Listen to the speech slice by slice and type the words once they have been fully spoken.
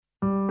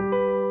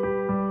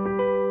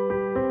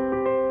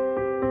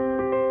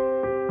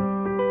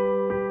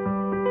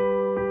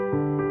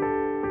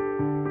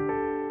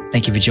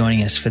Thank you for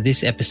joining us for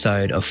this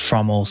episode of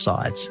From All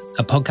Sides,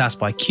 a podcast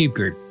by Cube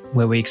Group,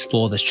 where we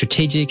explore the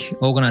strategic,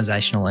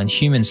 organisational and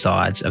human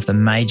sides of the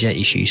major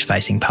issues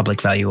facing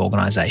public value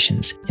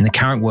organisations in the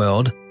current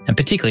world, and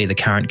particularly the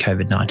current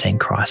COVID-19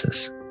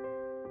 crisis.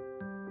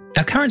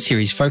 Our current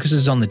series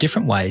focuses on the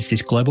different ways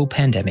this global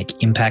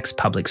pandemic impacts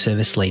public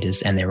service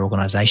leaders and their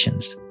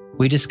organisations.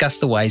 We discuss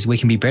the ways we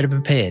can be better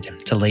prepared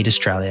to lead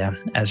Australia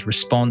as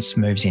response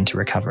moves into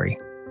recovery.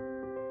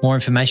 More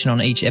information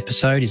on each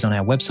episode is on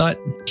our website,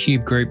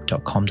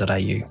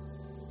 cubegroup.com.au.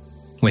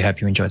 We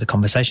hope you enjoy the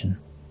conversation.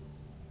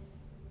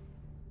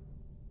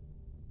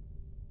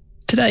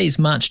 Today is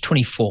March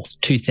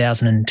 24th,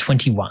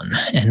 2021,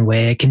 and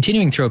we're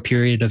continuing through a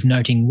period of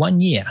noting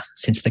 1 year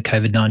since the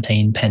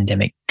COVID-19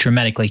 pandemic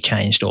dramatically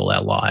changed all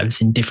our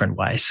lives in different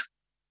ways.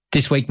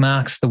 This week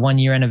marks the 1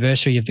 year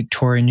anniversary of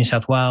Victoria and New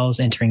South Wales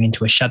entering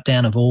into a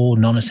shutdown of all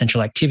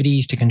non-essential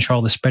activities to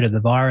control the spread of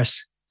the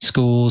virus.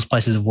 Schools,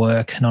 places of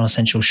work,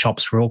 non-essential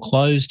shops were all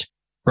closed.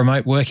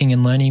 Remote working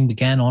and learning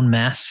began en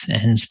masse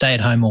and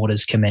stay-at-home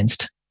orders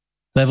commenced.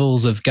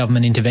 Levels of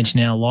government intervention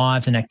in our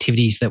lives and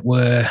activities that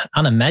were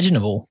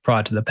unimaginable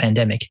prior to the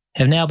pandemic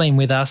have now been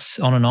with us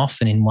on and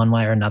off and in one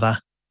way or another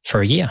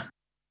for a year.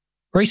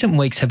 Recent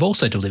weeks have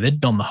also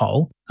delivered, on the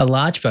whole, a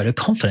large vote of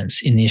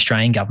confidence in the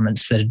Australian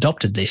governments that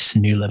adopted this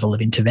new level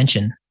of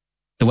intervention.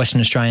 The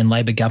Western Australian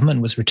Labor government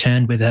was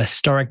returned with a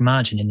historic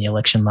margin in the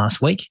election last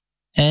week,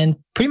 and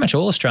pretty much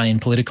all Australian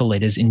political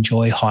leaders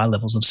enjoy high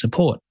levels of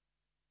support.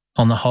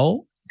 On the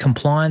whole,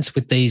 compliance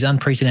with these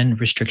unprecedented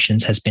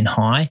restrictions has been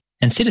high,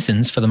 and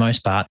citizens, for the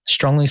most part,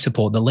 strongly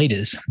support the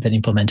leaders that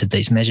implemented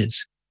these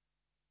measures.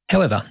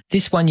 However,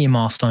 this 1 year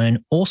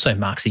milestone also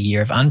marks a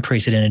year of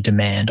unprecedented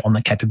demand on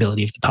the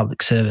capability of the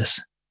public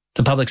service.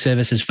 The public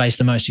service has faced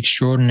the most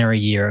extraordinary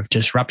year of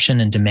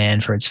disruption and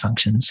demand for its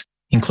functions,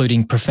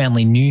 including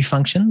profoundly new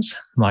functions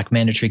like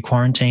mandatory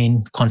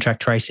quarantine,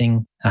 contract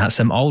tracing,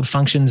 some old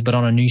functions but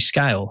on a new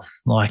scale,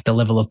 like the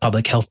level of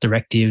public health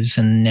directives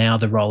and now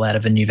the rollout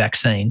of a new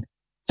vaccine.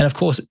 And of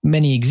course,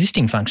 many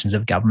existing functions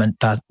of government,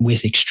 but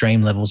with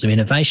extreme levels of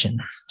innovation,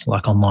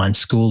 like online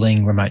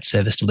schooling, remote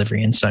service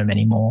delivery, and so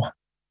many more.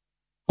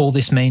 All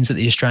this means that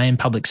the Australian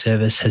public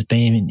service has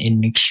been in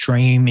an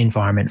extreme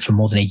environment for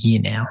more than a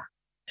year now,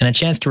 and a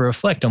chance to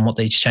reflect on what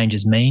these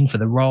changes mean for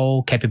the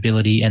role,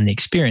 capability, and the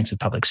experience of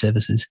public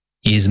services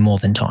is more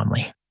than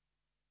timely.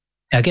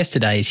 Our guest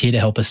today is here to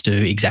help us do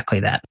exactly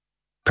that.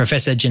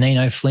 Professor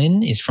Janine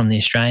O'Flynn is from the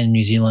Australian and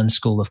New Zealand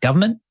School of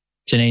Government.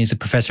 Janine is a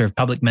Professor of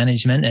Public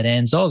Management at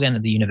ANZSOG and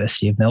at the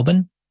University of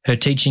Melbourne. Her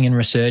teaching and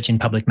research in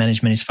public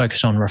management is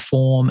focused on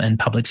reform and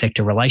public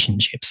sector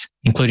relationships,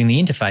 including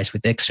the interface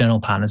with external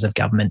partners of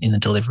government in the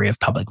delivery of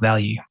public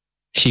value.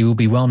 She will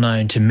be well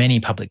known to many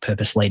public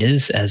purpose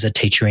leaders as a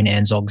teacher in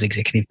ANZSOG's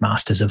Executive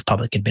Masters of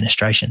Public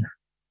Administration.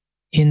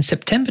 In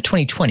September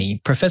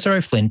 2020, Professor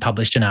O'Flynn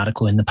published an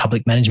article in the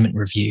Public Management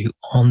Review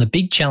on the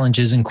big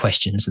challenges and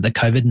questions that the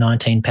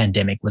COVID-19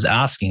 pandemic was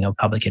asking of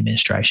public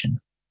administration.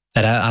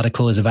 That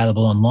article is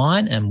available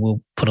online, and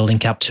we'll put a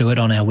link up to it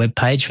on our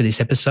webpage for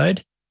this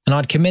episode, and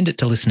I'd commend it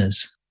to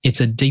listeners. It's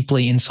a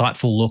deeply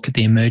insightful look at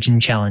the emerging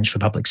challenge for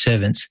public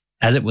servants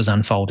as it was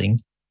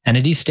unfolding, and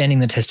it is standing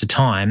the test of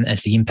time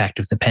as the impact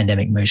of the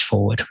pandemic moves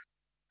forward.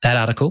 That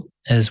article,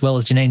 as well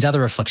as Janine's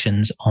other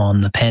reflections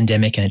on the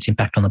pandemic and its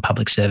impact on the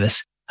public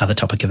service, are the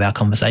topic of our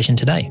conversation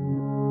today.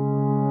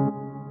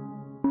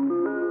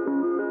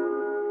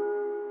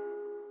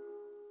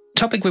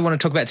 The topic we want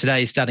to talk about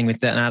today is starting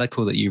with an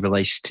article that you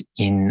released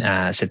in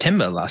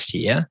September last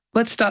year.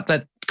 Let's start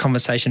that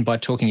conversation by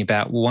talking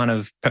about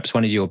perhaps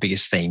one of your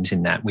biggest themes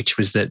in that, which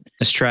was that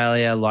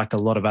Australia, like a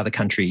lot of other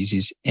countries,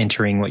 is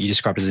entering what you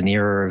described as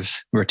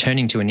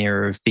returning to an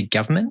era of big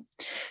government.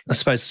 I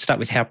suppose to start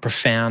with how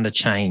profound a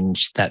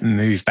change that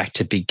move back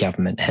to big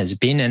government has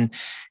been,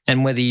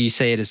 and whether you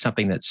see it as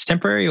something that's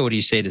temporary or do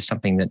you see it as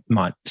something that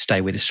might stay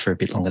with us for a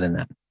bit longer than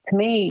that? To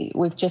me,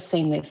 we've just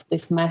seen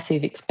this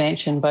massive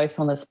expansion, both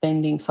on the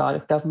spending side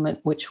of government,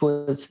 which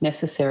was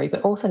necessary,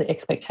 but also the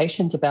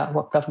expectations about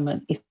what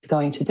government is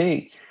going to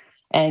do.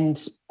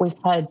 And we've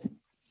had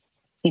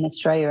in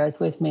Australia, as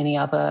with many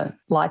other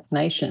like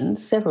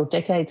nations, several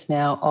decades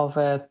now of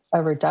a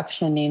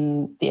reduction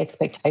in the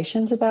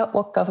expectations about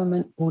what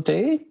government will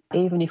do,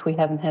 even if we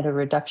haven't had a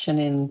reduction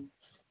in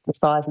the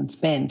size and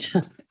spend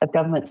of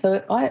government.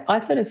 So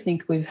I sort of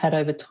think we've had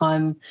over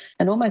time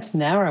an almost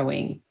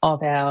narrowing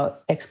of our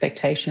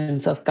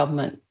expectations of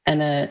government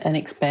and an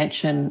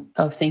expansion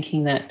of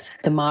thinking that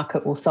the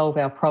market will solve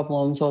our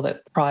problems, or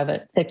that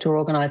private sector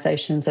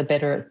organisations are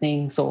better at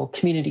things, or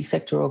community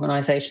sector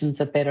organisations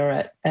are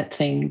better at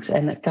things,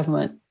 and that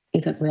government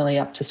isn't really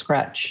up to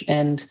scratch.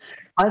 And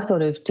I've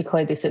sort of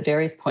declared this at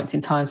various points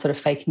in time sort of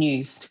fake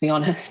news, to be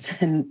honest,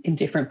 and in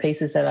different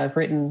pieces that I've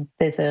written,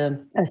 there's a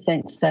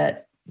sense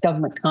that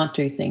government can't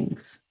do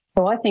things.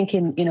 So I think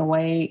in a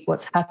way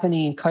what's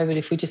happening in COVID,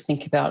 if we just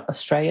think about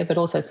Australia, but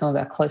also some of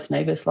our close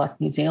neighbours like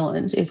New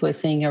Zealand, is we're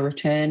seeing a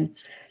return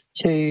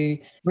to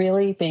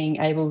really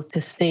being able to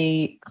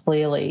see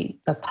clearly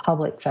the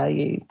public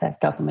value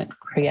that government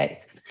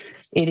creates.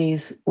 It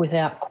is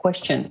without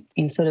question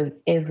in sort of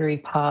every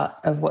part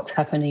of what's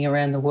happening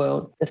around the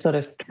world. The sort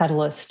of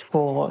catalyst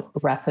for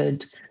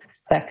rapid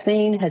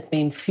vaccine has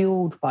been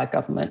fueled by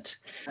government,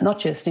 not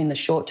just in the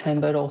short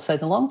term, but also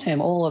the long term.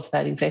 All of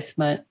that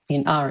investment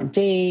in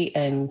R&D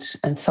and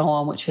so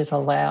on, which has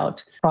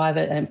allowed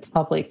private and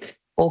public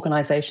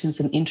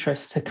organisations and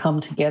interests to come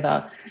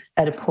together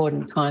at a point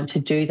in time to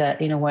do that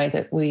in a way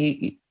that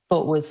we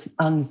thought was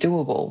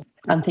undoable,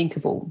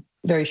 unthinkable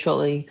very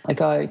shortly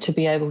ago, to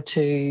be able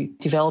to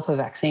develop a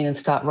vaccine and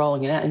start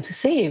rolling it out, and to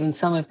see even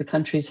some of the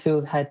countries who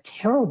have had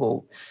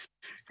terrible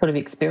sort of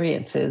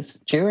experiences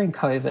during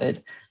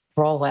COVID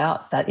roll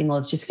out that in a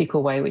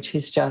logistical way, which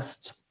is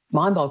just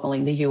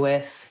mind-boggling. The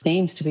US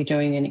seems to be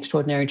doing an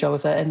extraordinary job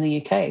of that, and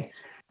the UK.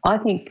 I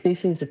think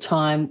this is a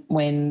time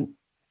when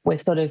we're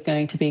sort of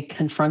going to be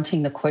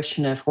confronting the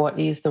question of what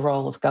is the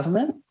role of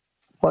government?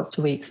 What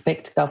do we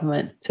expect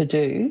government to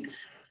do?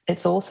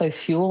 It's also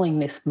fueling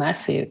this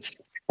massive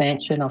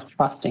expansion of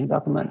trust in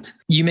government.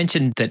 You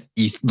mentioned that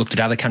you looked at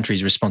other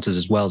countries' responses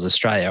as well as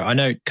Australia. I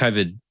know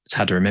COVID, it's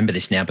hard to remember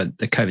this now, but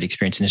the COVID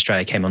experience in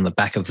Australia came on the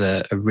back of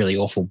a really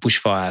awful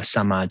bushfire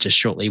summer just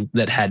shortly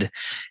that had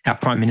our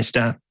Prime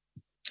Minister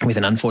with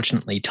an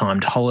unfortunately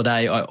timed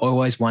holiday. I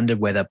always wondered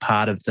whether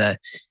part of the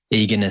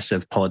eagerness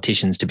of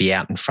politicians to be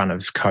out in front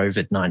of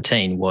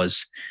COVID-19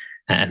 was,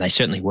 and they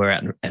certainly were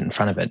out in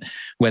front of it,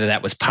 whether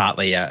that was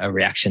partly a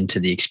reaction to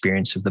the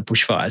experience of the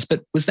bushfires.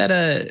 But was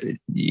that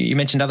you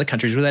mentioned other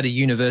countries, was that a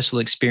universal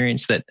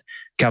experience that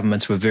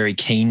governments were very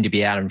keen to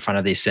be out in front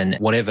of this, and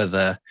whatever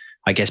the,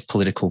 I guess,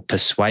 political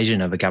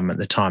persuasion of a government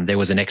at the time, there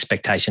was an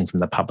expectation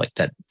from the public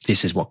that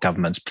this is what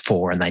government's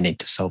for and they need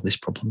to solve this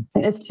problem?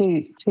 There's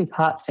two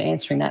parts to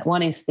answering that.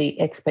 One is the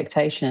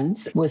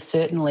expectations was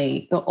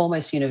certainly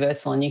almost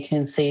universal, and you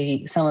can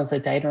see some of the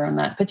data on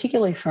that,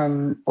 particularly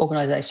from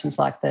organisations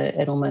like the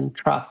Edelman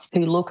Trust,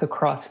 who look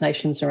across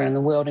nations around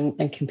the world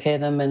and compare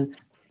them, and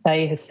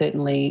they have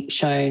certainly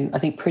shown, I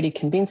think, pretty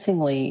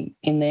convincingly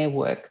in their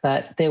work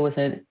that there was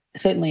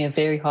certainly a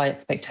very high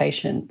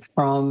expectation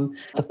from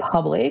the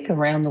public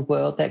around the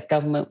world that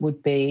government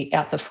would be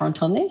out the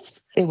front on this.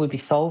 It would be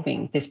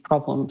solving this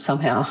problem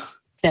somehow.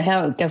 Now,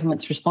 how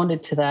governments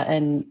responded to that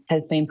and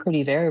has been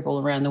pretty variable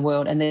around the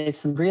world, and there's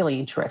some really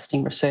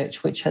interesting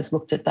research which has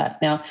looked at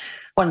that. Now,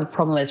 one of the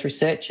problems as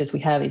researchers we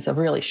have is a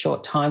really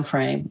short time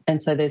frame,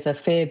 and so there's a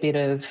fair bit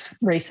of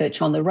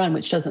research on the run,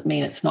 which doesn't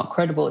mean it's not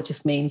credible. It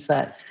just means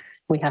that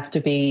we have to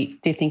be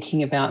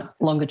thinking about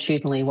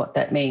longitudinally what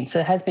that means. So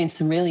there has been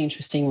some really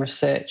interesting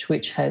research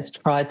which has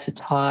tried to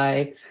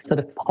tie sort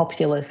of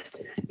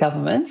populist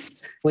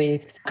governments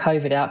with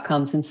COVID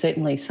outcomes, and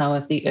certainly some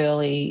of the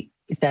early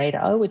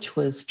data, which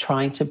was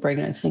trying to bring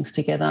those things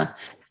together,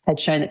 had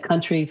shown that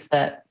countries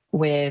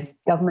where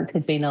government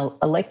had been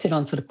elected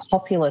on sort of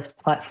populist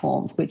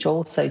platforms, which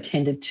also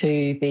tended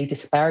to be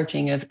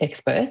disparaging of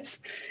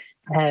experts,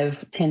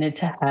 have tended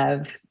to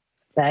have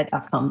bad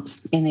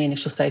outcomes in the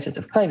initial stages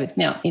of COVID.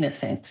 Now, in a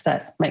sense,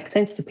 that makes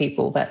sense to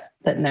people, that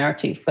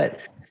narrative, but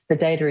the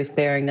data is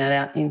bearing that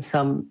out in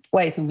some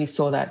ways. And we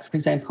saw that, for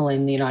example,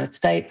 in the United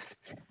States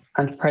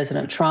under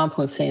President Trump.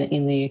 We've seen it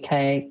in the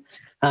UK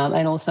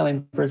and also in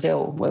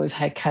Brazil, where we've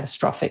had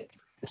catastrophic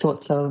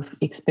sorts of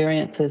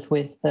experiences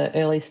with the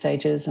early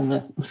stages and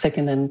the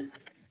second and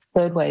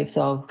third waves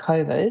of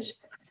COVID.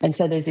 And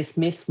so there's this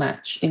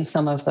mismatch in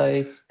some of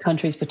those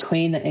countries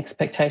between the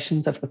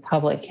expectations of the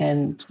public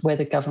and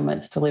whether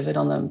governments delivered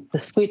on them. The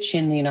switch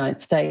in the United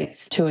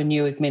States to a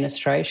new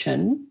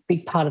administration,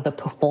 big part of the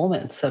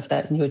performance of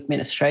that new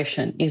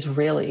administration is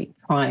really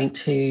trying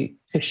to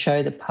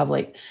show the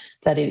public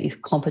that it is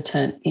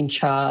competent, in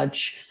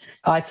charge.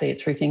 I see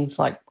it through things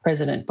like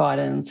President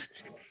Biden's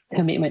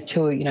commitment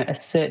to a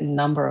certain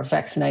number of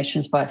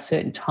vaccinations by a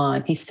certain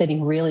time. He's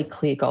setting really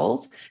clear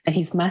goals and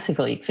he's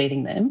massively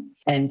exceeding them,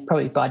 and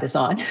probably by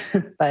design.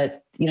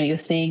 But you're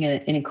seeing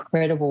an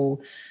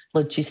incredible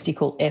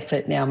logistical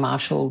effort now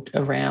marshalled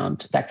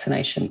around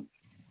vaccination.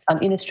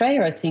 In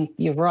Australia, I think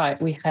you're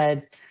right. We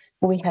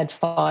had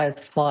fires,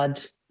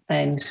 flood,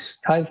 and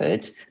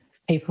COVID.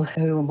 People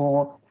who are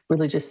more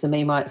religious than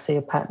me might see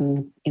a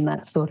pattern in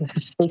that sort of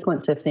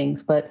sequence of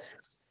things, but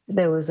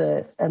there was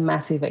a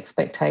massive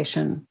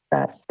expectation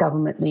that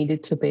government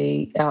needed to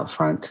be out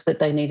front, that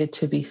they needed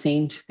to be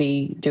seen to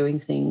be doing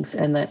things,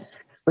 and that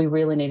we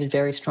really needed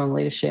very strong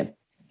leadership.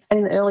 And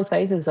in the early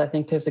phases, I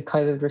think, of the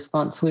COVID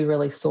response, we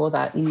really saw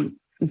that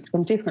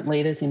from different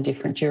leaders in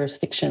different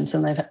jurisdictions,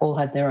 and they've all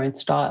had their own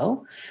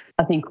style.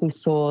 I think we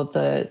saw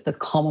the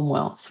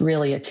Commonwealth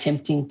really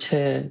attempting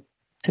to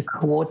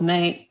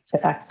coordinate,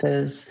 to act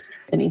as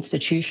an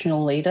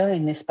institutional leader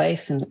in this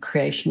space, and the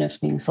creation of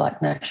things like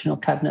National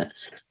Cabinet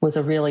was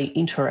a really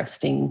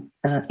interesting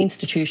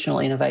institutional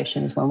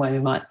innovation, is one way we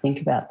might think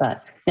about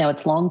that. Now,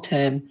 it's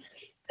long-term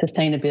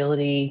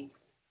sustainability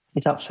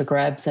is up for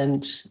grabs,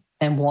 and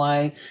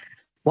why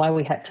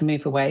we had to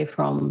move away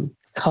from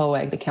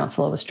COAG, the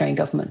Council of Australian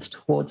Governments,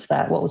 towards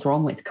that. What was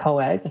wrong with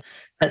COAG?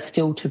 That's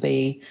still to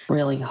be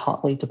really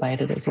hotly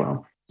debated as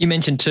well. You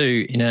mentioned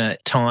too, in a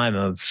time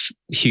of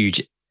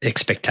huge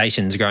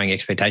growing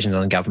expectations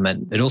on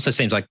government, it also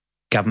seems like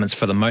governments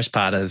for the most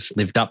part have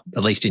lived up,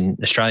 at least in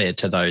Australia,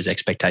 to those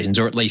expectations,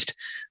 or at least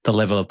the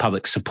level of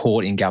public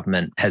support in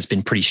government has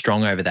been pretty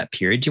strong over that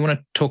period. Do you want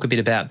to talk a bit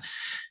about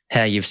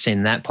how you've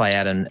seen that play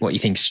out and what you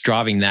think's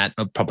driving that,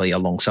 probably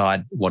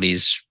alongside what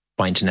is,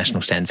 by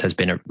international standards, has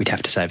been, we'd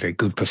have to say, a very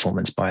good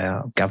performance by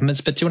our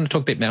governments. But do you want to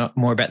talk a bit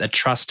more about the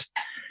trust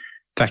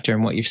factor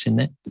and what you've seen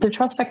there? The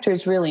trust factor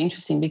is really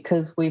interesting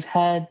because we've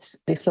had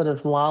this sort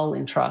of lull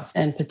in trust,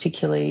 and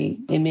particularly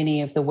in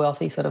many of the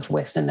wealthy sort of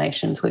Western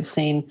nations, we've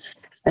seen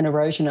an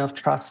erosion of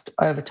trust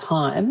over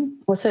time.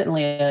 Well,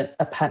 certainly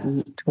a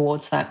pattern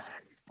towards that.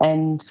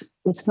 And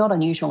it's not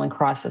unusual in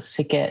crisis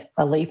to get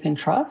a leap in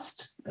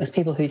trust. As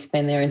people who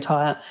spend their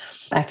entire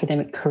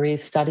academic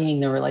careers studying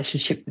the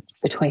relationship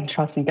between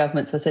trust and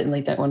government, so I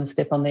certainly don't want to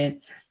step on their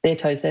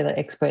toes. They're the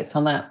experts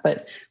on that.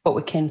 But what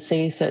we can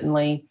see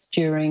certainly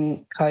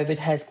during COVID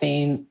has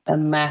been a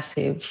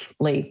massive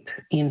leap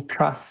in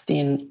trust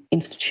in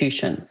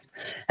institutions,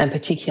 and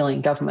particularly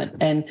in government.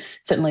 And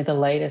certainly the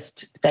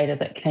latest data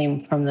that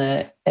came from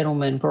the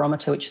Edelman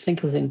Barometer, which I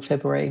think was in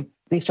February,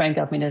 the Australian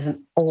government is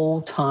an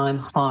all-time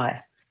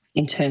high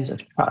in terms of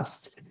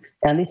trust.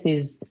 And this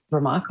is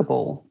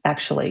remarkable,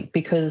 actually,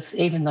 because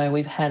even though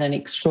we've had an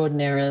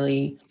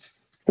extraordinarily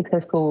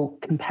successful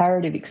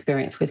comparative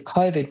experience with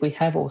COVID, we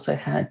have also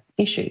had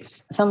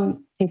issues.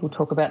 Some people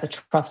talk about the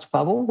trust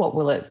bubble. What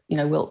will it,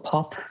 will it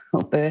pop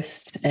or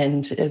burst,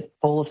 and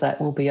all of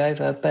that will be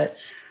over? But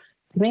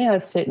to me,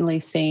 I've certainly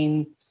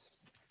seen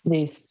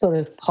this sort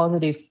of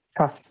positive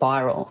trust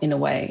spiral in a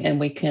way, and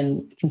we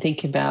can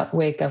think about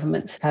where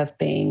governments have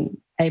been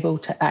able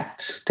to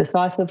act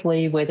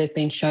decisively, where they've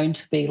been shown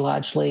to be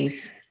largely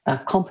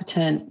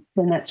competent,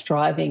 then that's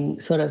driving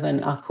sort of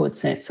an upward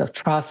sense of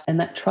trust. And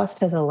that trust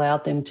has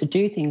allowed them to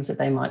do things that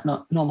they might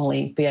not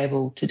normally be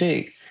able to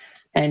do.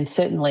 And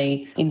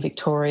certainly in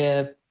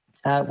Victoria,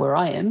 where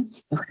I am,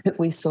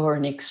 we saw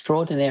an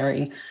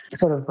extraordinary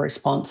sort of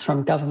response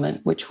from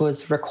government, which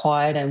was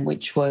required and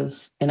which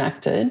was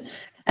enacted.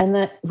 And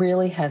that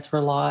really has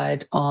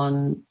relied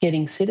on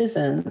getting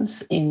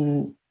citizens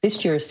in this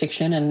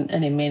jurisdiction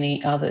and in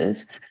many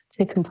others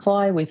to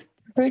comply with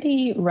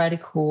pretty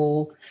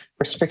radical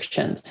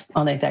restrictions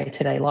on their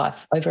day-to-day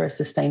life over a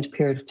sustained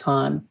period of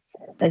time.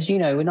 As you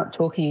know, we're not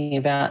talking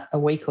about a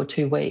week or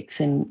 2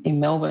 weeks. In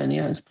Melbourne,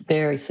 it's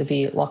very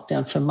severe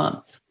lockdown for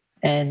months.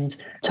 And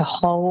to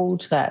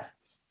hold that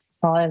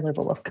high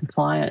level of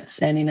compliance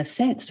and, in a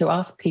sense, to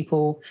ask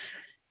people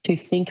to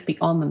think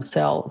beyond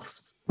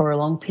themselves for a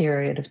long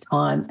period of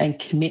time and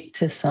commit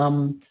to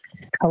some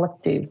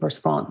collective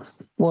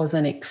response was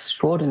an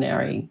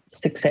extraordinary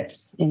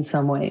success in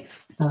some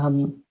ways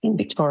in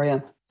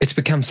Victoria. It's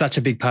become such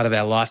a big part of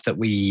our life that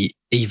we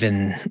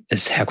even,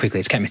 as how quickly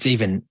it's come, it's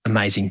even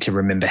amazing to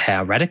remember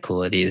how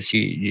radical it is.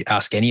 You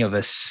ask any of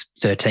us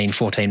 13,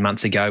 14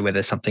 months ago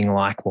whether something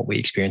like what we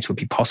experienced would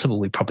be possible,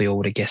 we probably all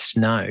would have guessed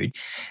no.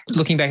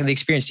 Looking back at the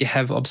experience, do you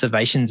have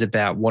observations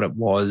about what it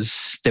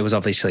was? There was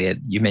obviously,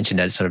 you mentioned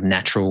a sort of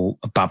natural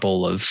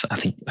bubble of, I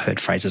think I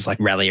heard phrases like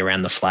rally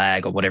around the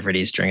flag or whatever it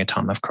is during a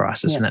time of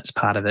crisis, and that's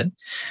part of it.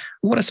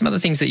 What are some other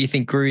things that you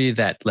think grew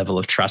that level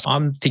of trust?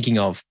 I'm thinking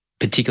of,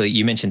 particularly,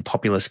 you mentioned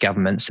populist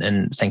governments,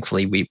 and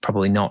thankfully we're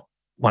probably not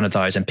one of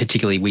those. And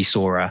particularly we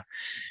saw a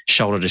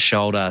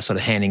shoulder-to-shoulder sort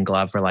of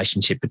hand-in-glove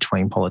relationship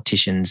between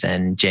politicians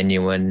and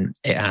genuine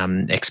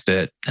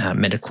expert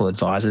medical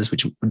advisors,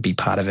 which would be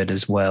part of it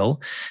as well.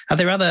 Are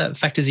there other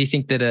factors you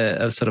think that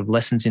are sort of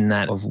lessons in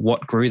that of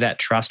what grew that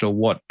trust or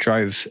what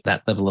drove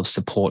that level of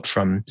support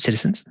from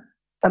citizens?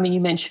 I mean,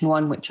 you mentioned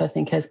one which I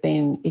think has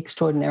been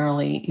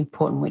extraordinarily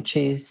important, which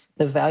is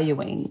the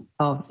valuing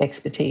of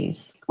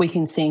expertise. We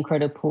can see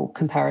incredible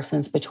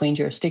comparisons between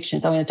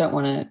jurisdictions. I mean, I don't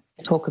want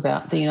to talk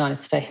about the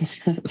United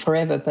States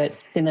forever, but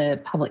in a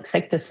public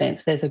sector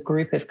sense, there's a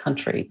group of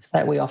countries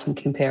that we often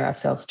compare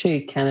ourselves to: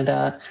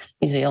 Canada,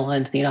 New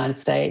Zealand, the United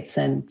States,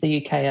 and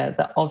the UK are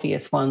the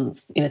obvious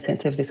ones in a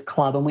sense of this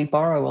club. And we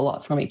borrow a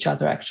lot from each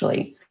other,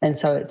 actually. And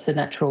so it's a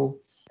natural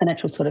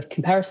sort of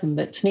comparison.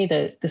 But to me,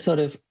 the sort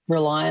of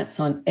reliance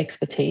on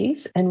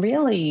expertise and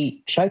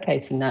really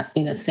showcasing that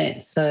in a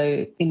sense.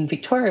 So in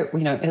Victoria, it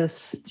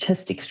was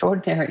just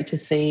extraordinary to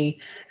see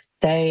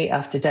day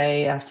after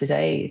day after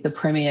day the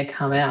Premier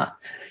come out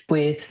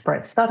with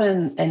Brett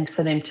Sutton and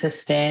for them to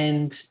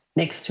stand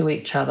next to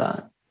each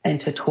other and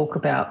to talk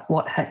about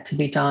what had to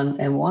be done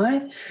and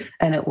why.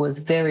 And it was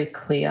very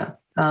clear.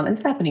 And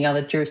it's happening in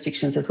other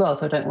jurisdictions as well,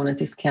 so I don't want to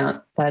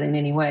discount that in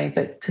any way.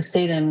 But to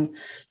see them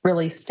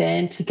really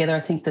stand together, I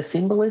think the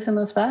symbolism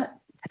of that,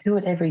 to do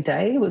it every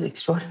day, was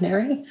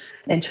extraordinary.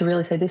 And to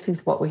really say, this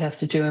is what we have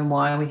to do and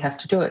why we have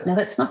to do it. Now,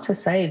 that's not to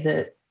say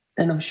that,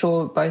 and I'm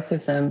sure both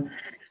of them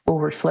will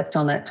reflect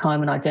on that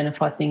time and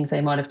identify things they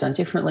might have done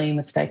differently,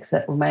 mistakes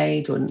that were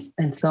made,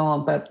 and so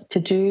on. But to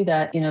do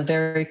that in a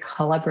very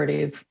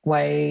collaborative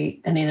way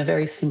and in a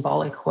very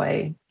symbolic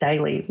way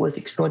daily was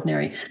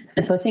extraordinary.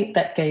 And so I think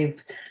that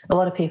gave a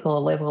lot of people a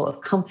level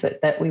of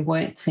comfort that we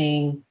weren't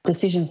seeing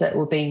decisions that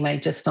were being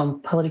made just on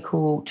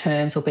political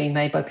terms or being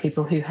made by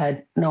people who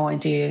had no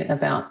idea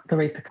about the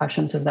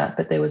repercussions of that,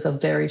 but there was a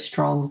very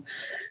strong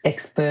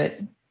expert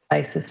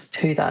basis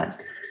to that.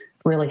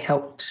 Really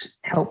help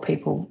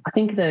people. I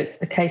think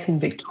the case in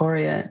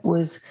Victoria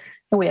was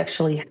we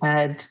actually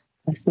had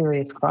a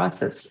serious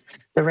crisis.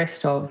 The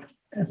rest of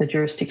the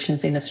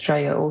jurisdictions in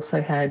Australia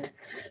also had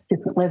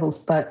different levels.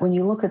 But when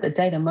you look at the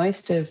data,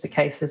 most of the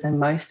cases and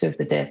most of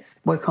the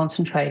deaths were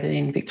concentrated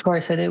in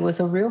Victoria. So there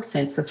was a real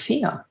sense of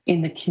fear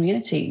in the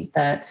community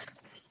that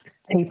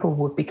people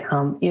would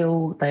become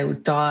ill, they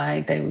would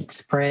die, they would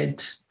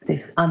spread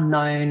this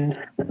unknown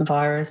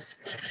virus.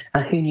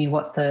 Who knew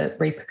what the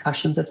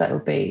repercussions of that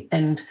would be?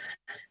 And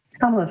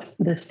some of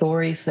the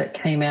stories that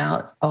came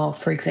out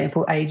of, for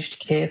example, aged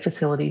care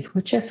facilities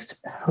were just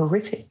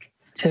horrific.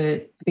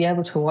 To be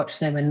able to watch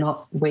them and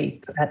not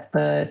weep at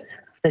the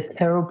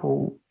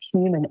terrible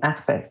human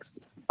aspects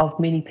of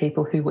many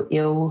people who were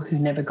ill, who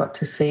never got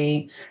to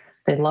see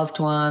their loved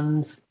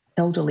ones,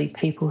 elderly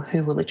people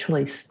who were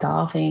literally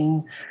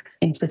starving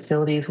in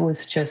facilities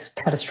was just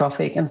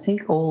catastrophic. And I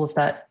think all of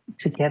that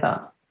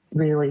together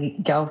really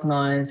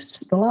galvanised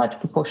a large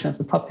proportion of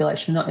the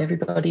population, not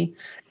everybody,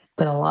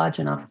 but a large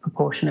enough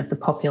proportion of the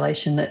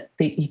population that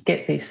you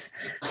get this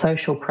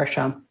social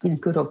pressure,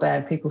 good or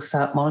bad, people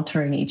start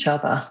monitoring each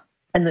other.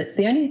 And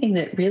the only thing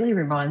that really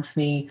reminds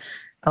me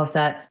of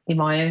that in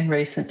my own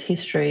recent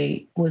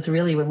history was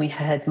really when we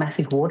had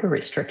massive water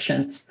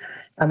restrictions.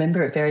 I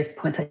remember at various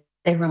points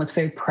everyone was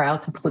very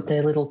proud to put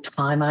their little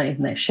timer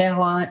in their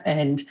shower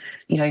and,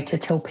 to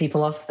tell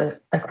people off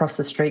across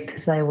the street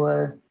because they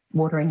were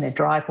watering their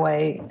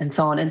driveway and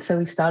so on. And so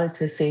we started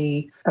to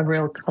see a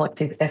real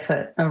collective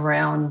effort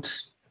around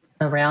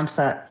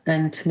that.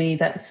 And to me,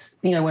 that's,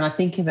 when I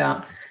think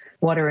about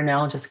water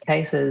analogous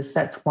cases,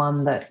 that's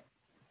one that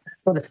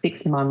sort of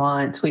sticks in my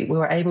mind. We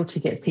were able to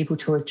get people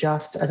to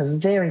adjust at a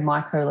very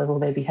micro level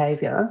their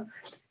behaviour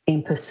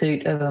in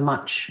pursuit of a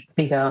much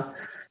bigger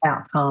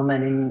outcome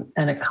and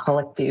a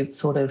collective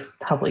sort of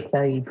public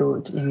value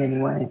good in many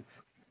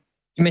ways.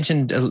 You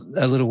mentioned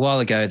a little while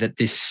ago that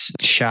this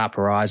sharp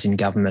rise in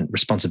government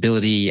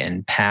responsibility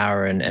and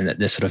power and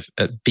the sort of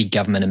a big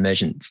government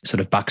emergence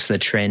sort of bucks the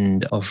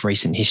trend of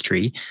recent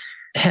history.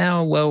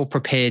 How well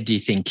prepared do you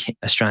think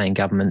Australian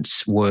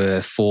governments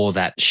were for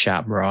that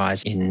sharp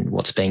rise in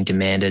what's being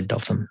demanded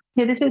of them?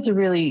 Yeah, this is a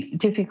really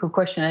difficult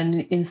question.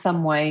 And in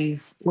some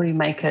ways, we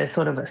make a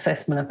sort of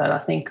assessment of that, I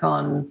think,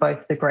 on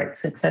both the great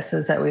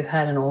successes that we've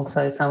had and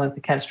also some of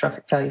the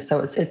catastrophic failures. So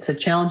it's a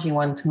challenging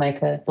one to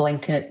make a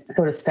blanket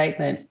sort of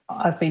statement.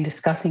 I've been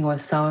discussing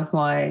with some of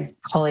my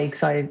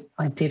colleagues. I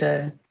did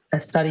a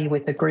study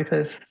with a group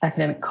of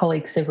academic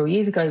colleagues several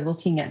years ago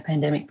looking at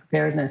pandemic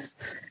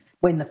preparedness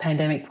when the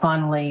pandemic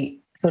finally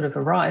sort of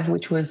arrived,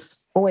 which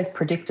was always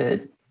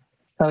predicted.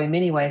 So in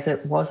many ways,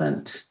 it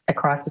wasn't a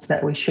crisis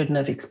that we shouldn't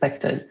have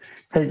expected.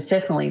 So it's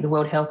definitely the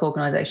World Health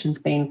Organization's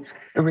been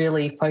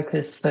really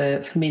focused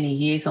for many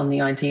years on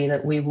the idea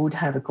that we would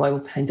have a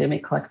global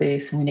pandemic like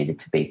this and we needed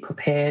to be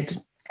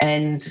prepared.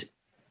 And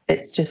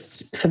it's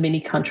just, for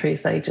many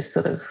countries, they just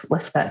sort of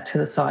left that to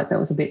the side. That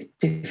was a bit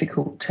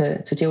difficult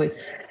to deal with.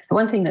 But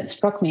one thing that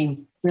struck me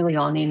really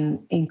on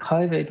in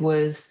COVID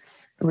was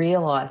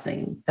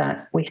realising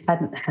that we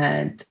hadn't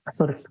had a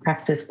sort of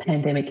practice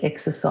pandemic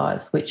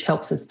exercise, which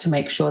helps us to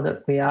make sure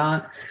that we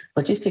are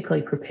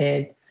logistically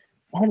prepared.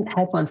 We hadn't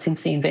had one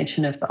since the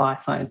invention of the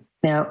iPhone.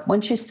 Now,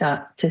 once you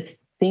start to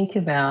think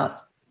about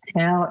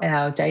how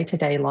our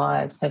day-to-day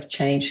lives have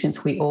changed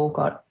since we all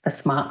got a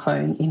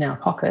smartphone in our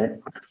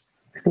pocket,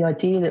 the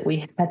idea that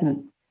we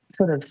hadn't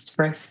sort of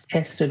stress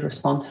tested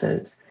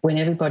responses when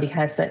everybody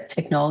has that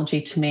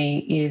technology, to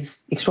me,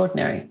 is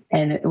extraordinary.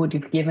 And it would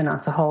have given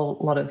us a whole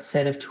lot of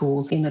set of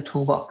tools in the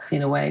toolbox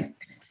in a way.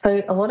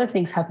 So a lot of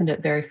things happened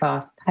at very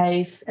fast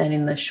pace, and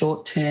in the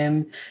short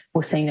term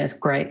were seen as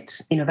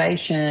great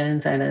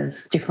innovations and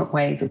as different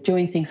ways of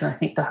doing things. And I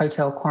think the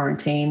hotel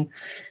quarantine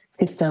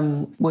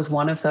system was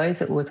one of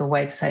those. It was a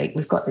way to say,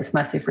 we've got this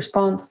massive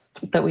response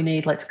that we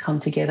need, let's come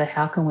together.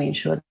 How can we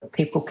ensure that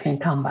people can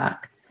come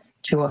back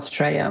to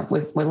Australia?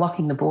 We're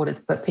locking the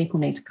borders, but people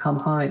need to come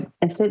home.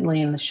 And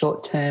certainly in the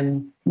short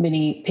term,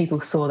 many people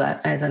saw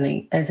that as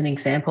an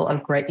example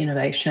of great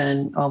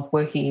innovation, of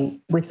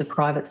working with the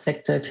private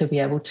sector to be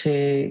able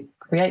to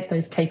create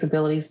those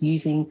capabilities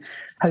using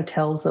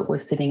hotels that were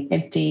sitting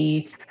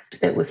empty.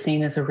 It was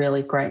seen as a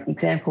really great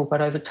example.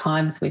 But over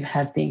time, as we've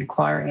had the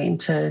inquiry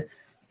into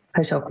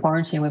hotel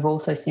quarantine, we've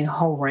also seen a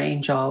whole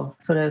range of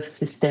sort of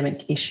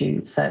systemic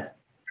issues that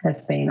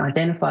have been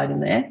identified in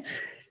there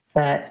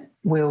that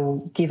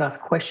will give us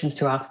questions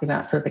to ask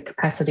about sort of the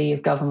capacity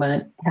of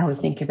government, how we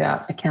think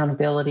about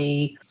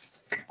accountability,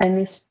 and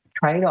this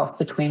trade-off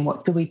between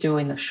what do we do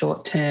in the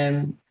short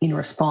term in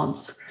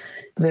response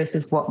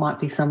versus what might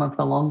be some of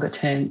the longer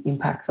term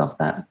impacts of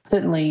that.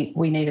 Certainly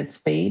we needed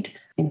speed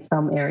in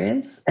some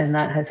areas, and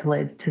that has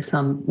led to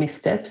some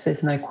missteps.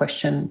 There's no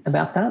question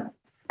about that.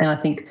 And I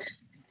think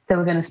that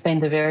we're going to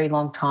spend a very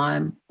long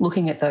time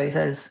looking at those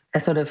as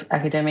sort of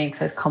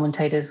academics, as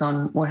commentators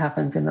on what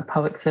happens in the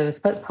public service,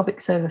 but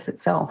public service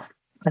itself,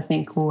 I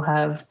think, will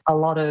have a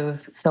lot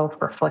of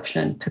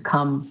self-reflection to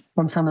come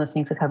from some of the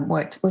things that haven't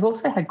worked. We've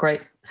also had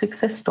great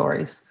success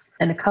stories,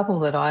 and a couple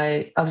that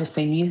I've just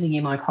been using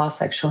in my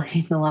class actually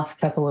in the last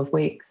couple of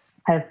weeks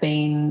have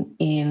been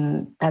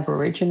in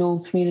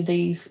Aboriginal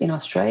communities in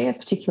Australia,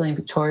 particularly in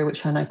Victoria,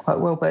 which I know quite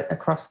well, but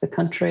across the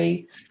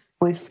country.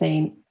 We've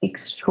seen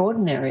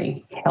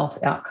extraordinary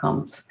health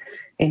outcomes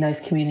in those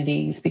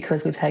communities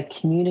because we've had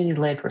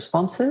community-led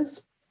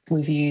responses,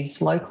 we've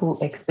used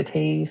local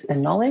expertise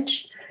and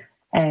knowledge,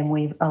 and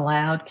we've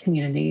allowed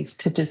communities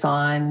to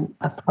design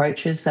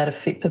approaches that are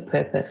fit for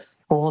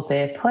purpose for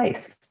their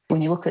place.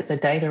 When you look at the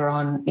data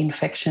on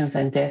infections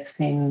and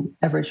deaths in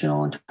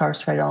Aboriginal and Torres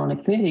Strait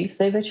Islander communities,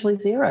 they're virtually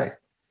zero,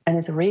 and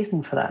there's a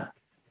reason for that.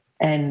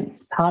 And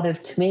part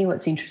of, to me,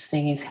 what's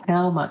interesting is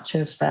how much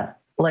of that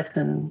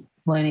lesson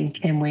learning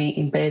can we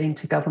embed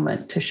into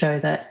government to show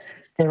that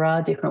there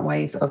are different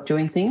ways of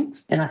doing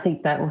things. And I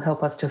think that will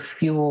help us to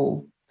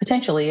fuel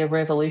potentially a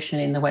revolution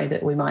in the way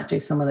that we might do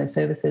some of those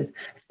services,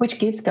 which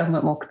gives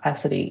government more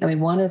capacity. I mean,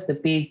 one of the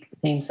big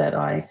things that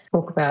I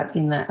talk about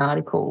in that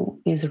article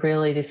is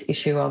really this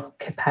issue of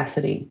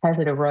capacity. Has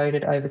it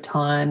eroded over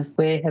time?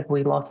 Where have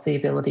we lost the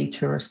ability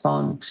to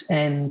respond?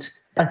 And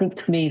I think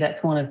to me,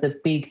 that's one of the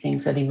big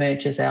things that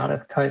emerges out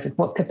of COVID.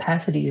 What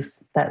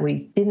capacities that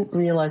we didn't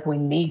realise we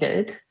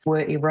needed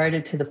were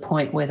eroded to the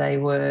point where they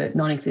were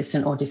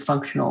non-existent or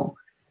dysfunctional.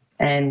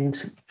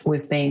 And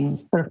we've been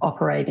sort of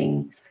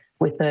operating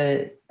with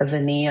a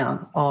veneer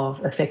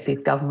of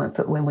effective government,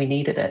 but when we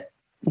needed it,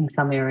 in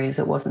some areas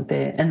it wasn't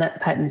there. And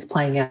that pattern is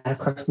playing out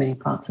across many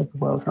parts of the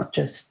world, not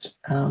just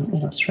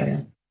in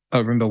Australia. I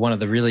remember one of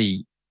the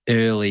really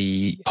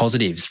early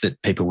positives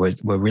that people were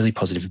really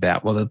positive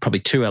about. Well, there were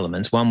probably two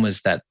elements. One was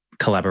that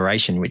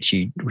collaboration, which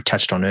you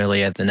touched on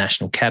earlier, the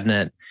National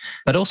Cabinet,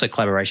 but also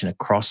collaboration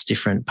across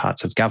different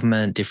parts of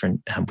government,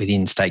 different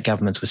within state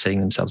governments were setting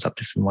themselves up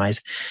different ways,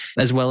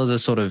 as well as a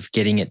sort of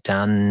getting it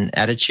done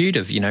attitude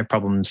of,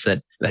 problems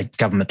that the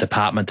government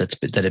department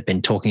that had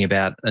been talking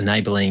about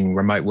enabling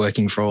remote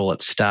working for all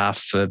its staff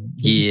for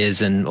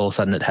years, and all of a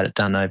sudden it had it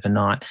done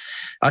overnight.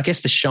 I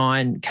guess the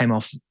shine came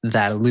off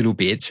that a little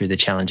bit through the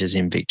challenges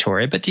in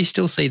Victoria, but do you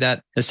still see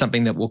that as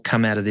something that will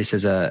come out of this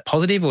as a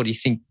positive, or do you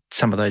think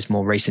some of those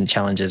more recent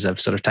challenges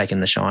have sort of taken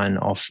the shine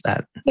off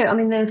that? Yeah, I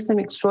mean, there's some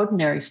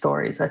extraordinary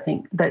stories, I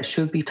think, that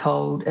should be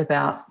told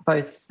about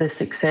both the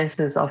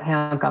successes of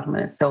how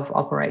government itself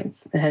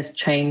operates. It has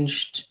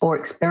changed or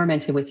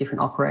experimented with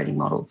different operating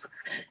models.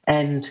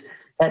 And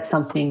that's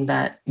something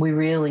that we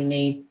really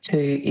need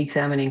to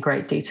examine in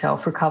great detail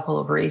for a couple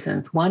of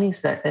reasons. One is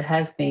that there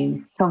has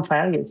been some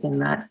failures in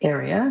that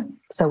area,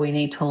 so we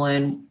need to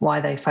learn why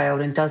they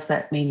failed, and does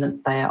that mean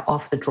that they are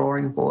off the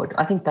drawing board?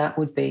 I think that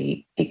would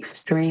be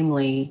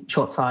extremely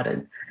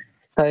short-sighted.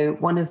 So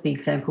one of the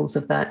examples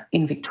of that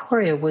in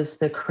Victoria was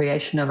the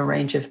creation of a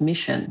range of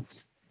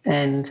missions,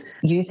 and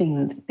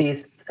using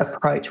this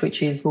approach,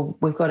 which is, well,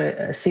 we've got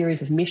a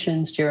series of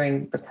missions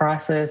during the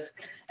crisis,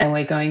 and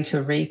we're going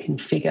to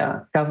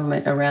reconfigure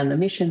government around the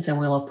missions, and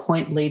we'll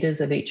appoint leaders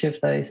of each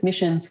of those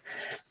missions.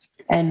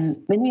 And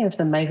many of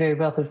them may very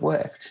well have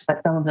worked,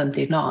 but some of them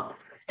did not.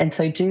 And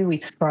so do we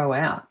throw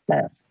out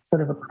that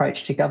sort of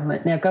approach to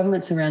government? Now,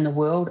 governments around the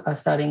world are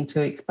starting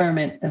to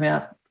experiment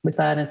with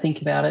that and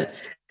think about it.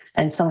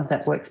 And some of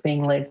that work's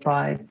being led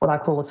by what I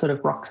call a sort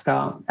of rock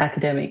star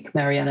academic,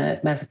 Mariana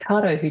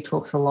Mazzucato, who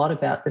talks a lot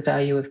about the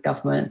value of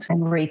government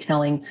and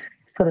retelling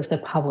sort of the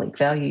public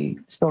value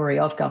story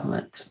of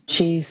government.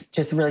 She's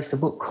just released a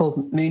book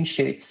called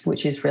Moonshoots,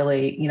 which is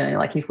really,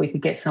 like, if we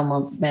could get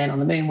man on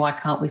the moon, why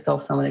can't we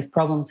solve some of these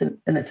problems? And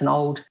it's an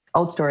old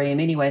story in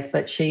many ways,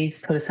 but she's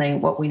sort of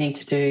saying what we need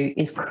to do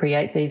is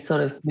create these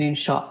sort of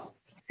moonshot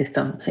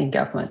systems in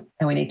government,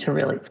 and we need to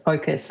really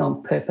focus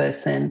on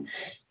purpose and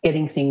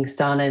getting things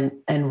done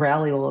and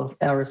rally all of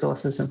our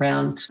resources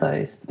around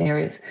those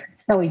areas.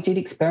 Now, we did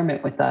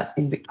experiment with that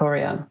in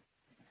Victoria,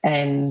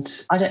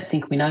 and I don't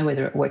think we know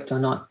whether it worked or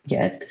not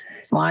yet.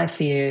 My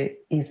fear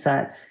is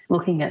that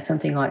looking at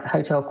something like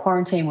hotel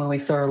quarantine, where we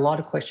saw a lot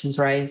of questions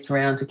raised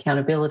around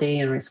accountability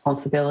and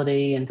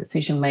responsibility and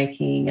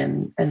decision-making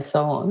and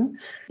so on,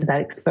 that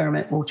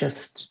experiment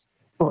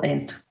will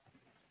end.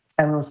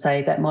 And we'll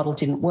say that model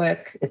didn't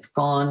work, it's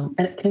gone.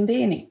 And it can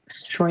be an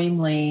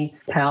extremely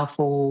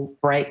powerful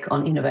brake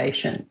on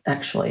innovation,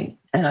 actually.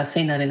 And I've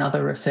seen that in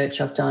other research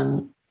I've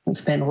done and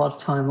spent a lot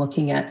of time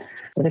looking at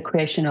the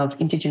creation of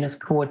Indigenous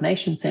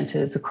coordination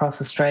centres across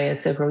Australia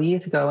several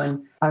years ago.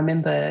 And I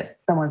remember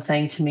someone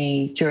saying to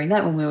me during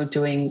that, when we were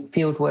doing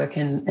field work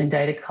and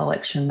data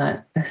collection,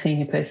 that a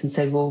senior person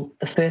said, well,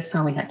 the first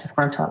time we had to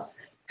front up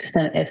to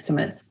Senate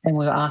estimates and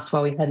we were asked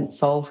why we hadn't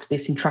solved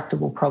this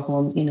intractable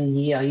problem in a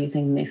year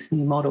using this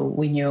new model,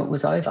 we knew it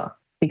was over,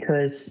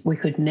 because we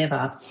could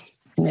never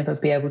never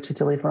be able to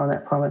deliver on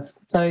that promise.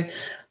 So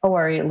I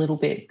worry a little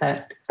bit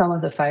that some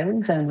of the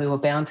failings, and we were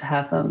bound to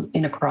have them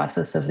in a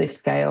crisis of this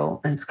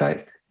scale and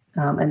scope,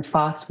 and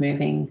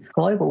fast-moving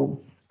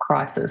global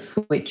crisis,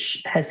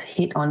 which has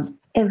hit on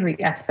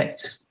every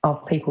aspect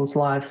of people's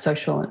lives,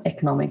 social and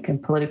economic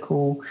and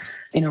political,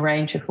 in a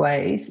range of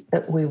ways,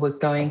 that we were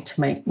going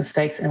to make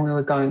mistakes and we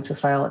were going to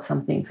fail at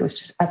some things. It was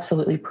just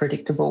absolutely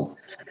predictable.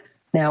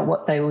 Now,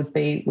 what they would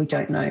be, we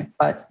don't know.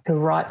 But to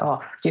write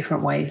off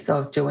different ways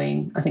of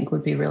doing, I think,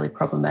 would be really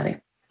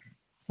problematic.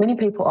 Many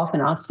people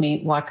often ask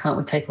me, why can't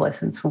we take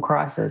lessons from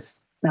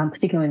crisis,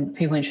 particularly when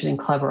people are interested in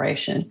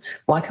collaboration?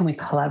 Why can we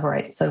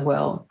collaborate so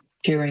well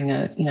during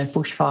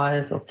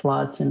bushfires or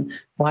floods, and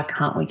why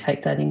can't we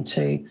take that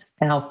into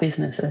our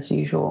business as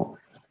usual?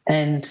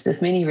 And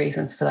there's many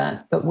reasons for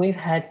that, but we've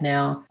had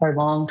now a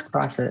prolonged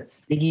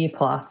crisis, a year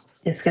plus.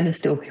 It's going to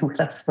still be with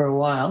us for a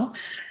while,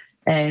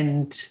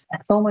 and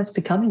it's almost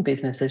becoming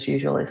business as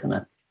usual, isn't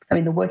it? I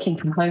mean, the working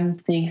from home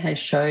thing has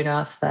showed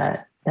us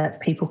that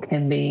people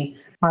can be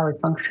highly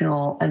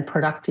functional and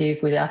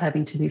productive without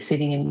having to be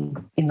sitting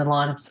in the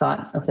line of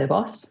sight of their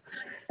boss.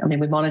 I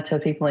mean, we monitor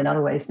people in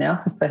other ways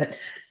now, but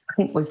I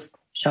think we've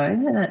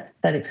shown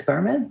that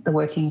experiment, the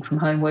working from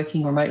home,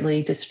 working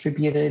remotely,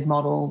 distributed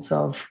models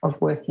of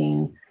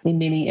working in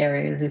many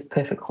areas is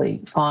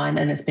perfectly fine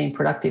and it's been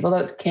productive, although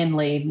it can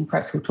lead, and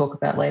perhaps we'll talk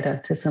about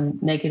later, to some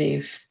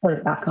negative sort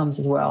of outcomes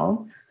as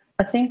well.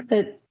 I think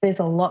that there's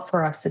a lot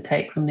for us to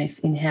take from this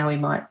in how we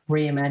might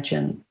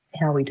reimagine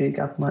how we do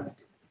government.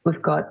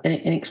 We've got an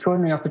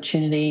extraordinary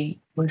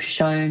opportunity. We've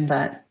shown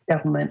that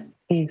government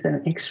is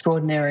an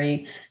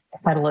extraordinary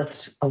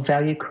catalyst of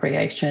value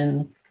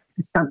creation.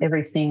 It's done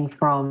everything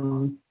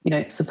from,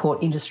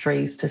 support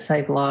industries to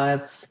save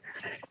lives.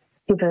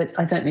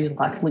 I don't really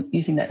like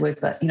using that word,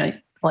 but,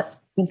 like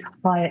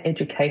entire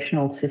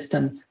educational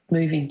systems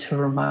moving to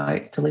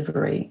remote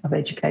delivery of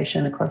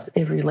education across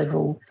every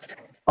level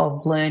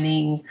of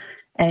learning.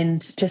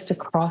 And just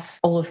across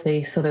all of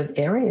these sort of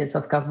areas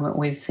of government,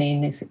 we've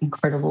seen this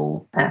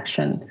incredible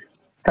action.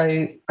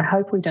 So I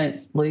hope we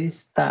don't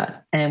lose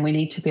that, and we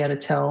need to be able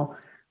to tell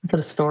sort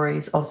of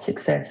stories of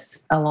success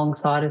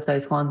alongside of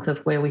those ones of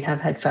where we have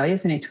had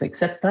failures. We need to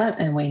accept that,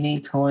 and we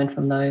need to learn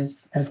from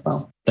those as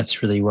well.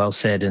 That's really well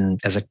said.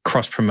 And as a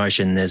cross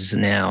promotion, there's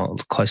now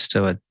close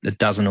to a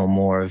dozen or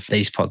more of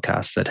these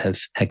podcasts that have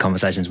had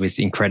conversations with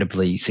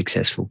incredibly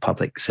successful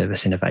public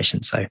service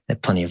innovation. So there's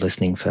plenty of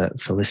listening for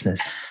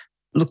listeners.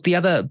 Look, the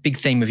other big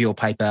theme of your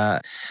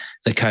paper,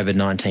 the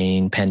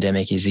COVID-19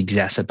 pandemic, is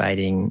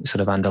exacerbating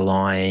sort of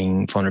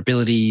underlying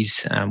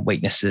vulnerabilities,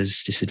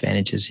 weaknesses,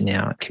 disadvantages in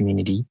our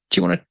community.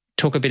 Do you want to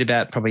talk a bit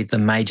about probably the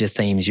major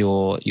themes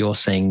you're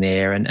seeing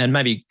there, and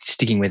maybe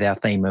sticking with our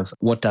theme of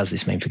what does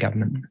this mean for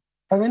government?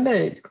 I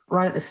remember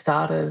right at the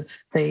start of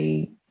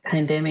the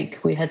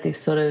pandemic, we had this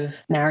sort of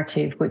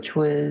narrative which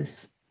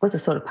was a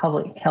sort of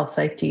public health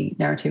safety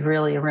narrative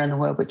really around the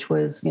world, which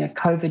was,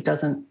 COVID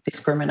doesn't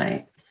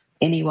discriminate.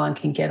 Anyone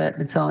can get it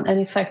and so on. And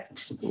in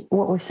fact,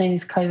 what we've seen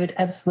is COVID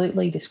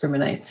absolutely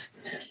discriminates,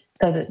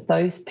 so that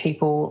those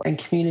people and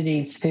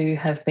communities who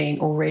have been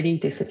already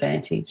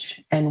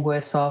disadvantaged and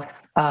worse off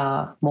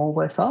are more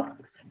worse off.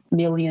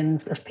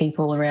 Millions of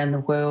people around the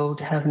world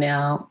have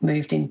now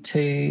moved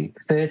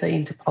further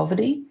into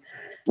poverty.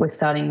 We're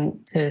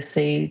starting to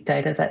see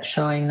data that's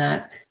showing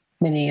that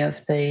many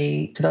of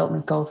the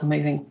development goals are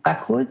moving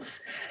backwards.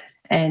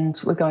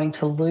 And we're going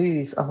to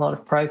lose a lot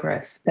of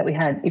progress that we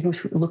had. If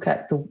we look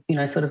at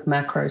the sort of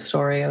macro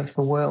story of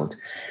the world,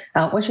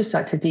 once you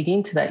start to dig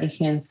into that, you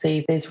can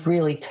see there's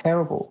really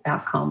terrible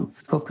outcomes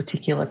for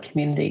particular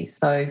communities.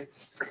 So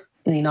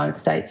in the United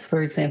States,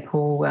 for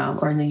example,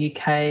 or in the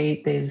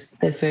UK, there's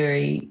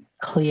very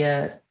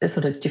clear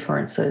sort of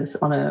differences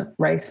on a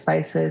race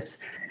basis.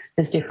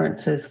 There's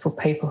differences for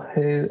people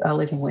who are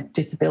living with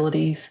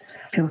disabilities,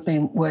 who have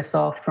been worse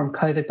off from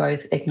COVID,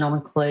 both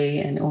economically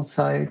and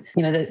also,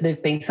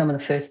 they've been some of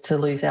the first to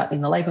lose out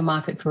in the labour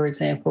market, for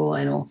example,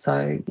 and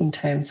also in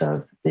terms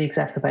of the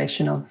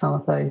exacerbation of some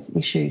of those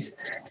issues.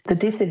 The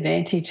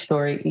disadvantage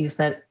story is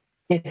that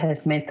it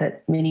has meant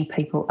that many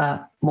people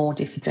are more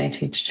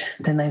disadvantaged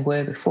than they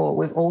were before.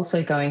 We're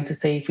also going to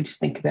see, if we just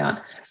think about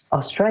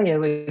Australia,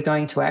 we're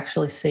going to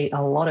actually see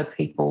a lot of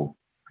people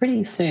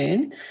pretty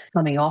soon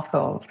coming off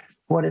of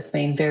what has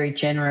been very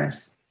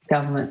generous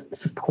government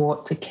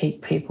support to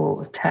keep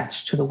people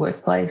attached to the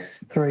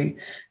workplace through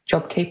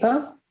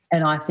JobKeeper.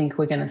 And I think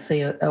we're going to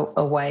see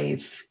a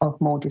wave of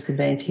more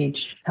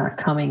disadvantage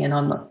coming. And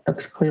I'm not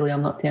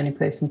the only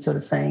person sort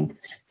of saying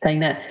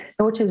that.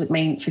 But what does it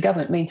mean for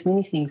government? It means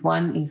many things.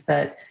 One is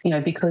that,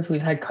 because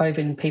we've had COVID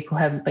and people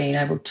haven't been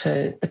able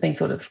to, they've been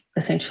sort of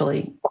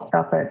essentially locked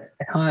up at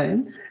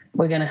home,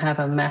 we're going to have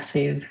a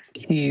massive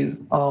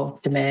queue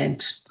of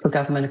demand for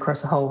government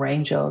across a whole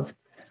range of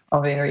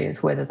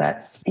areas, whether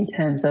that's in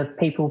terms of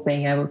people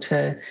being able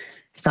to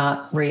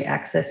start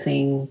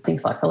re-accessing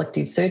things like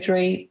elective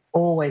surgery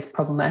always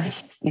problematic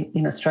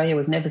in Australia.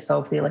 We've never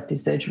solved the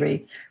elective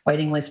surgery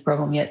waiting list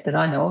problem yet that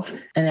I know of,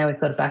 and now we've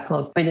got a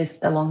backlog. I mean,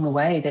 along the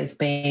way, there's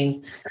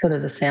been sort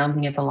of the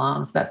sounding of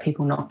alarms about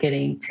people not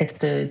getting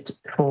tested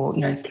for,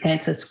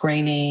 cancer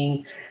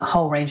screening, a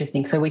whole range of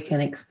things. So we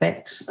can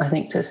expect, I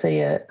think, to see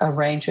a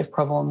range of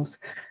problems.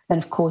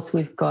 And of course,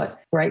 we've got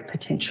great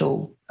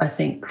potential, I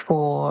think,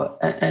 for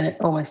an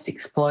almost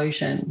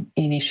explosion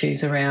in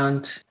issues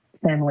around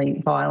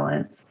family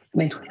violence,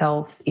 mental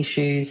health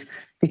issues,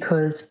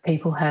 because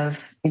people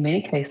have, in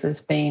many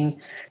cases,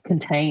 been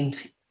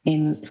contained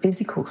in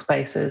physical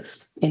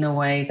spaces in a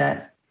way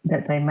that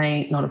they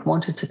may not have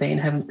wanted to be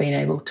and haven't been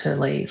able to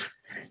leave.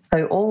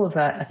 So all of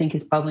that, I think,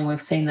 is bubbling.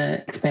 We've seen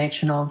the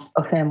expansion of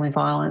family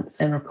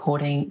violence and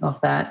reporting of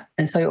that.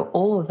 And so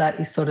all of that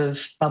is sort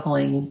of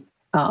bubbling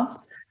up.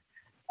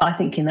 I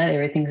think in that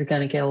area, things are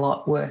going to get a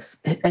lot worse.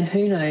 And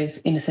who knows,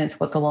 in a sense,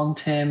 what the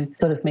long-term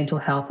sort of mental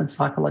health and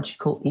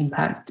psychological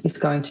impact is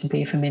going to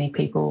be for many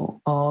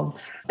people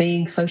of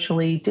being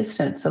socially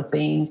distanced, of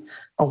being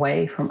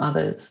away from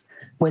others,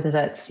 whether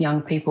that's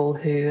young people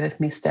who have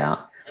missed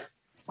out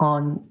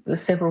on the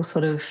several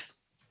sort of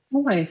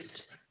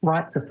almost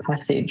rites of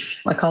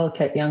passage. Like I look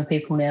at young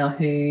people now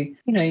who,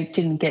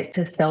 didn't get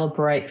to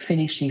celebrate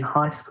finishing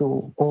high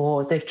school,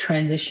 or they've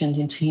transitioned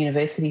into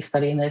university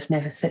study and they've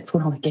never set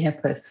foot on a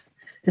campus.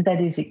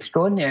 That is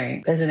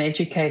extraordinary. As an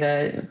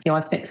educator, I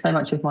spent so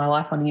much of my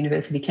life on a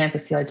university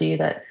campus. The idea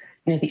that,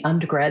 the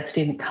undergrads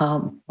didn't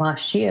come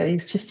last year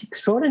is just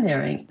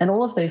extraordinary. And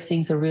all of those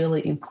things are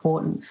really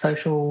important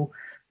social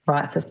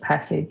rites of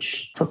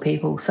passage for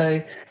people.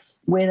 So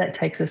where that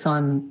takes us,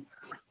 I'm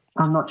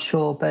not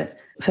sure, but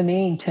for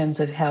me, in terms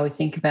of how we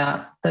think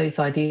about those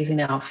ideas in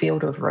our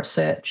field of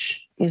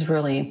research is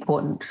really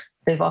important.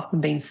 They've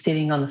often been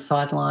sitting on the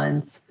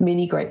sidelines,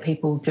 many great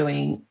people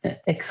doing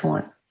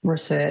excellent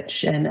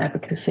research and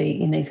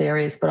advocacy in these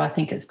areas, but I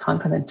think it's time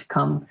for them to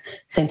come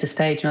centre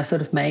stage. And I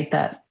sort of made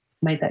that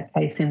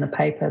case in the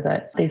paper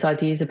that these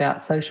ideas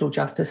about social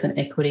justice and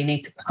equity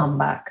need to come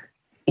back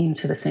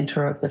into the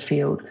centre of the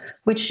field,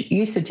 which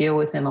used to deal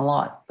with them a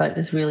lot, but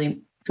has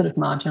really sort of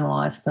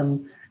marginalised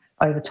them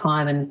over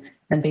time and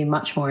be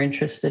much more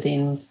interested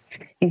in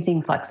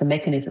things like the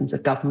mechanisms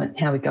of government,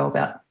 how we go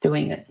about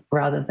doing it,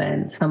 rather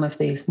than some of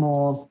these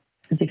more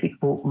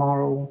difficult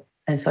moral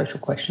and social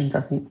questions,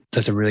 I think.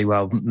 Those are really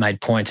well made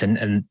points.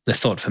 And the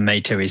thought for me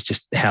too is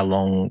just how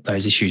long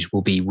those issues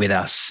will be with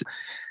us.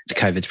 The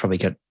COVID's probably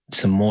got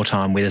some more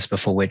time with us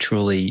before we're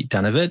truly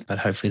done of it, but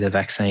hopefully the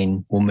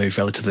vaccine will move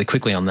relatively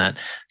quickly on that.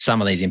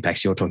 Some of these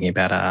impacts you're talking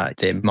about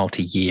they're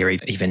multi-year,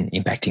 even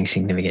impacting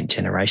significant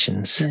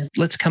generations. Yeah.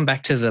 Let's come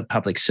back to the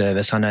public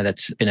service. I know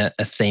that's been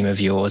a theme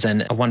of yours,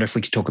 and I wonder if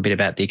we could talk a bit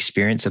about the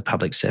experience of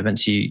public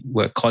servants. You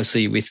work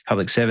closely with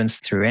public servants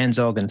through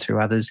ANZOG and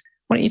through others.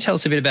 Why don't you tell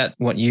us a bit about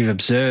what you've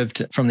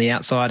observed from the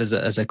outside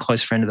as a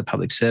close friend of the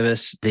public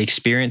service, the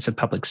experience of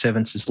public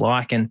servants is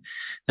like, and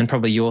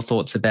probably your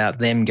thoughts about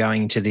them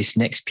going to this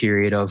next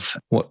period of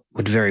what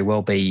would very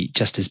well be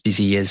just as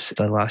busy as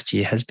the last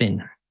year has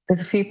been?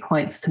 There's a few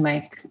points to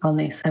make on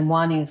this, and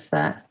one is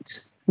that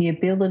the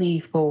ability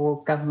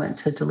for government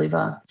to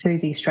deliver to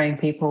the Australian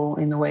people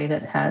in the way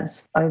that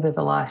has over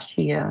the last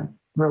year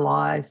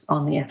relies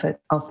on the effort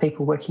of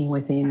people working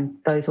within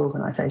those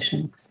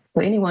organisations.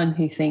 For anyone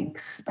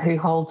who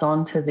holds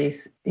on to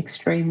this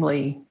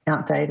extremely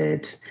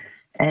outdated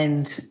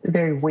and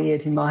very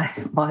weird, in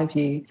my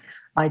view,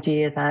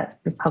 idea that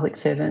the public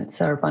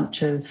servants are a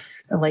bunch of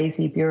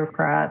lazy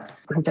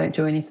bureaucrats who don't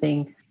do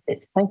anything,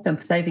 thank them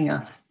for saving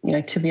us.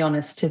 To be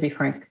honest, to be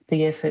frank,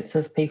 the efforts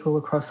of people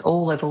across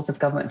all levels of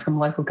government, from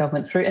local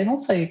government through, and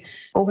also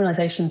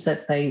organisations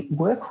that they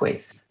work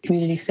with,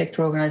 community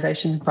sector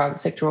organisations, private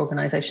sector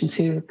organisations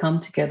who have come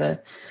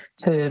together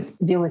to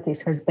deal with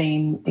this, has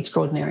been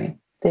extraordinary.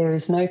 There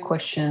is no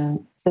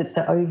question that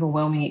the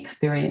overwhelming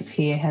experience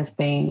here has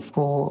been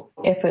for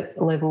effort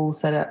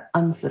levels that are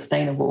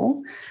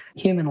unsustainable,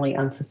 humanly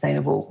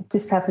unsustainable.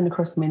 This happened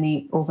across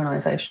many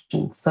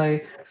organisations. So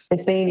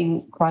they've been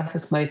in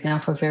crisis mode now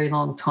for a very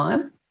long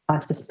time. I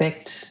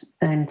suspect,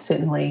 and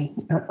certainly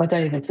I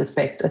don't even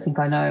suspect, I think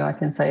I know, I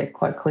can say it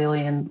quite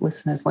clearly and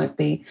listeners won't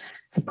be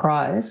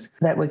surprised,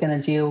 that we're going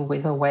to deal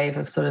with a wave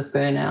of sort of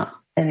burnout.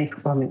 And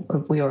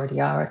we already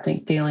are, I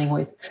think, dealing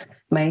with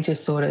major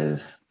sort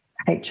of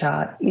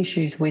HR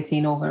issues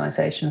within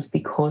organisations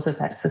because of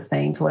that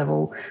sustained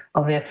level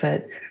of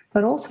effort,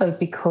 but also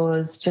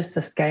because just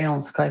the scale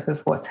and scope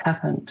of what's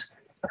happened.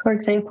 For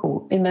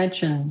example,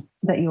 imagine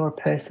that you're a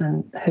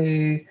person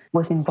who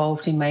was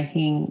involved in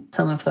making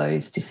some of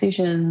those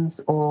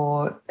decisions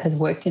or has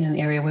worked in an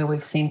area where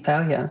we've seen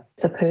failure.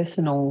 The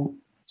personal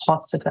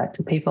cost of that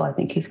to people, I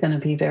think, is going to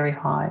be very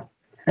high.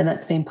 And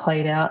that's been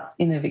played out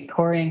in the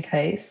Victorian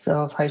case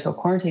of hotel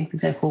quarantine, for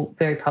example,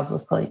 very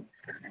publicly.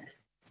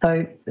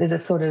 So there's a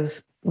sort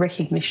of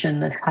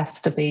recognition that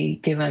has to be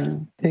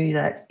given to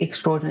that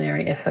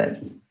extraordinary effort.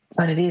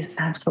 But it is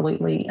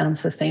absolutely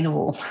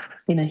unsustainable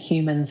in a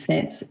human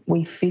sense.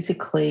 We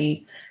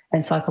physically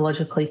and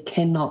psychologically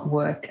cannot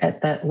work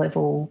at that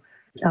level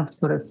of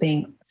sort of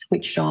being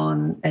switched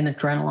on and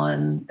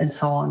adrenaline and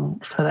so on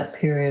for that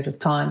period of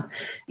time.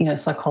 You know,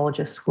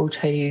 psychologists will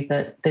tell you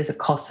that there's a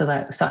cost to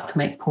that. We start to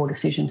make poor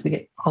decisions. We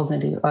get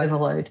cognitive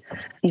overload.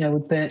 You know,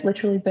 we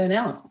literally burn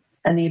out.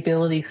 And the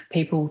ability for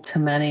people to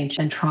manage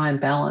and try and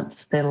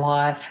balance their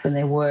life and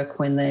their work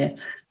when their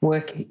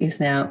work is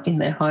now in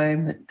their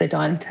home, at their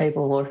dining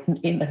table, or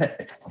in a,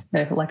 you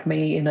know, like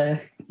me, in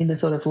the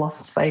sort of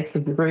loft space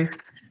of the roof.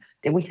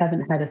 We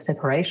haven't had a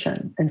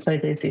separation. And so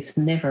there's this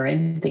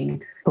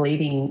never-ending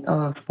bleeding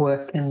of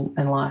work and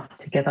life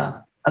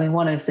together. I mean,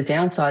 one of the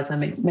downsides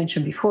I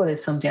mentioned before,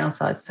 there's some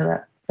downsides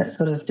to that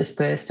sort of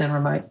dispersed and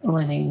remote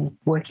learning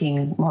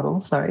working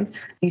model.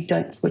 You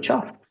don't switch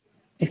off.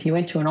 If you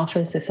went to an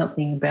office, there's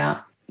something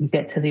about you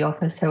get to the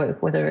office, so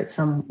whether it's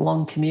some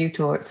long commute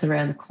or it's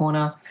around the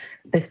corner,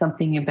 there's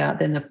something about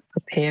then the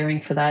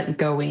preparing for that. You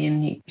go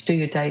in, you do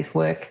your day's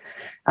work,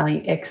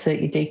 you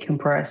exit, you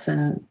decompress,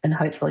 and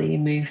hopefully you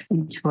move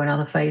into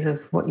another phase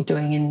of what you're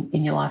doing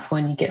in your life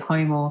when you get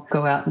home or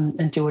go out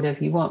and do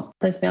whatever you want.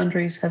 Those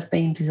boundaries have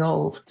been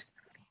dissolved.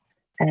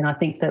 And I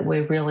think that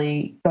we're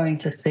really going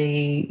to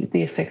see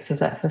the effects of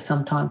that for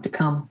some time to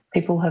come.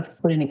 People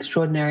have put in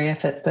extraordinary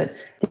effort, but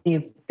the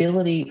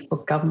ability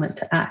for government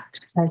to act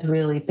has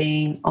really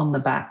been on the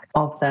back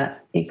of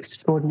that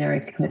extraordinary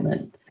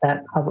commitment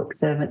that public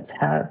servants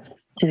have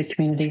to the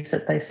communities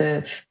that they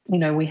serve. You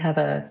know, we have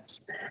a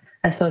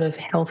sort of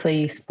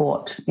healthy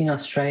sport in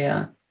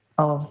Australia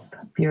of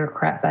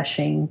bureaucrat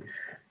bashing.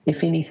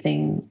 If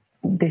anything,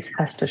 this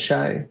has to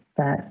show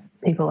that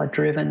people are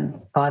driven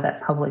by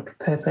that public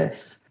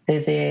purpose.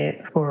 They're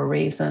there for a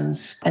reason,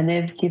 and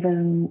they've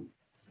given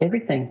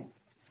everything,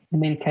 in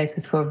many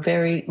cases, for a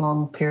very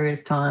long period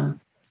of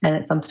time. And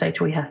at some stage,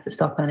 we have to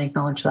stop and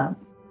acknowledge that.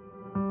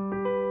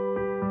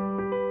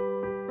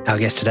 Our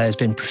guest today has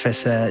been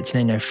Professor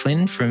Janine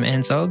O'Flynn from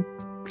ANZSOG.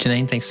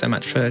 Janine, thanks so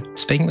much for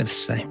speaking with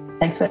us today.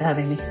 Thanks for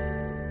having me.